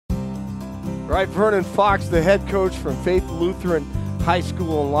Right, Vernon Fox, the head coach from Faith Lutheran High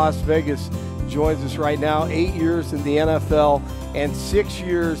School in Las Vegas, joins us right now. 8 years in the NFL and 6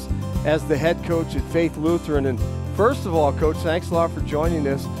 years as the head coach at Faith Lutheran. And first of all, Coach, thanks a lot for joining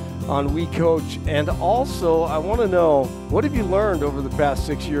us on WECoach. And also, I want to know, what have you learned over the past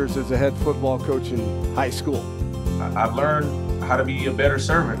 6 years as a head football coach in high school? I've learned how to be a better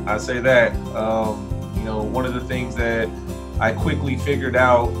servant. I say that. One of the things that I quickly figured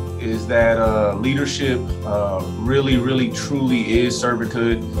out is that leadership really, truly is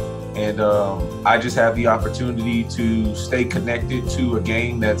servanthood. And I just have the opportunity to stay connected to a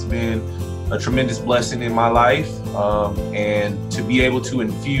game that's been a tremendous blessing in my life, and to be able to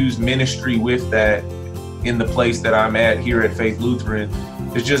infuse ministry with that in the place that I'm at here at Faith Lutheran.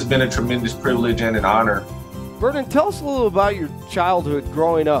 It's just been a tremendous privilege and an honor. Vernon, tell us a little about your childhood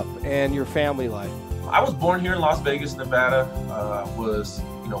growing up and your family life. I was born here in Las Vegas, Nevada. Was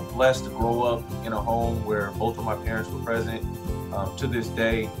blessed to grow up in a home where both of my parents were present. To this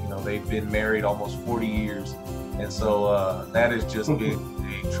day, they've been married almost 40 years. And so that has just been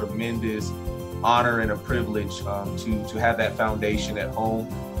a tremendous honor and a privilege to have that foundation at home.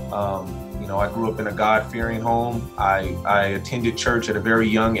 I grew up in a God-fearing home. I attended church at a very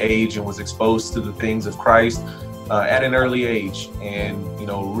young age and was exposed to the things of Christ at an early age, and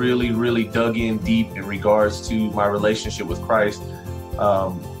really dug in deep in regards to my relationship with Christ.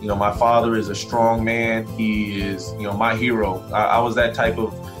 My father is a strong man. He is, my hero. I was that type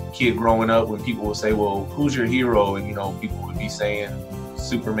of kid growing up when people would say, well, who's your hero? And, people would be saying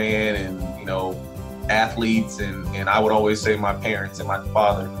Superman and, athletes. And I would always say my parents and my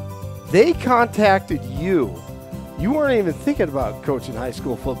father. They contacted you. You weren't even thinking about coaching high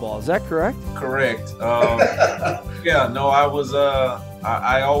school football. Is that correct? Correct. Yeah, no,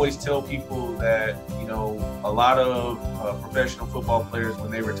 I always tell people that, a lot of professional football players, when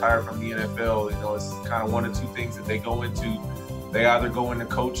they retire from the NFL, it's kind of one of two things that they go into. They either go into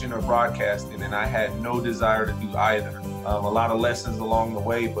coaching or broadcasting, and I had no desire to do either. A lot of lessons along the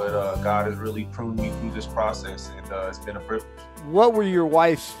way, but God has really pruned me through this process, and it's been a privilege. What were your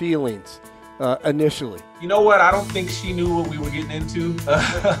wife's feelings initially? You know what? I don't think she knew what we were getting into.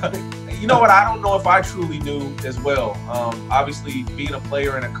 You know what? I don't know if I truly knew as well. Obviously, being a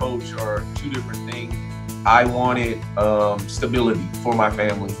player and a coach are two different things. I wanted stability for my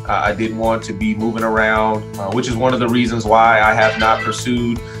family. I didn't want to be moving around, which is one of the reasons why I have not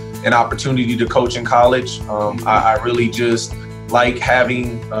pursued an opportunity to coach in college. I really just like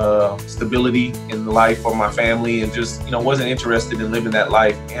having stability in the life for my family, and just wasn't interested in living that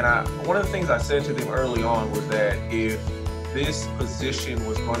life. And one of the things I said to them early on was that if this position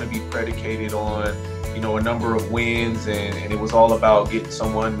was going to be predicated on a number of wins, and it was all about getting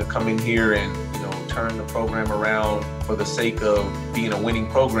someone to come in here and turn the program around for the sake of being a winning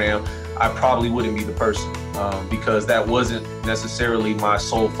program, I probably wouldn't be the person, because that wasn't necessarily my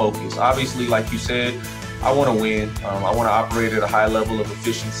sole focus. Obviously, like you said, I want to win. I want to operate at a high level of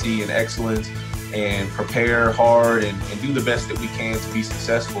efficiency and excellence, and prepare hard and do the best that we can to be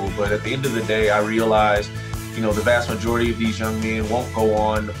successful. But at the end of the day, I realize, the vast majority of these young men won't go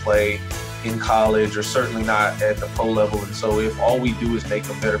on to play in college, or certainly not at the pro level. And so if all we do is make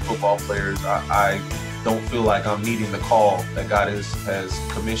them better football players, I don't feel like I'm meeting the call that God has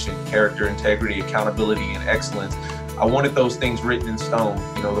commissioned: character, integrity, accountability, and excellence. I wanted those things written in stone.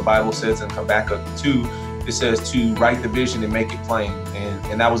 The Bible says in Habakkuk 2, it says to write the vision and make it plain.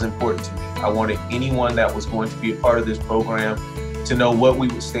 And that was important to me. I wanted anyone that was going to be a part of this program to know what we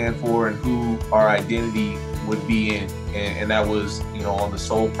would stand for and who our identity would be in. And that was, on the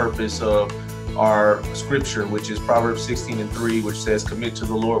sole purpose of our scripture, which is Proverbs 16:3, which says, commit to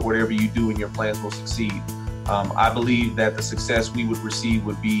the Lord whatever you do and your plans will succeed. I believe that the success we would receive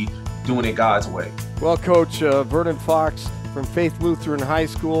would be doing it God's way. Well, Coach, Vernon Fox from Faith Lutheran High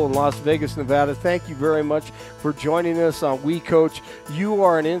School in Las Vegas, Nevada, thank you very much for joining us on WECoach. You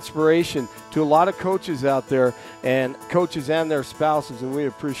are an inspiration to a lot of coaches out there, and coaches and their spouses, and we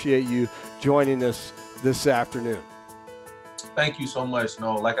appreciate you joining us this afternoon. Thank you so much.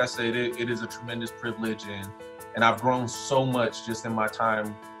 No, like I said, it is a tremendous privilege, and I've grown so much just in my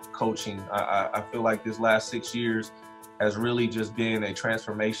time coaching. I feel like this last 6 years has really just been a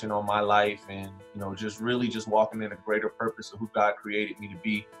transformation on my life, and just walking in a greater purpose of who God created me to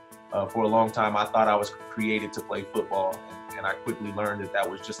be. For a long time, I thought I was created to play football, and I quickly learned that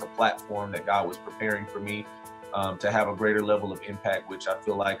was just a platform that God was preparing for me to have a greater level of impact, which I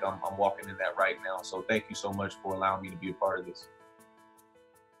feel like I'm walking in that right now. So thank you so much for allowing me to be a part of this.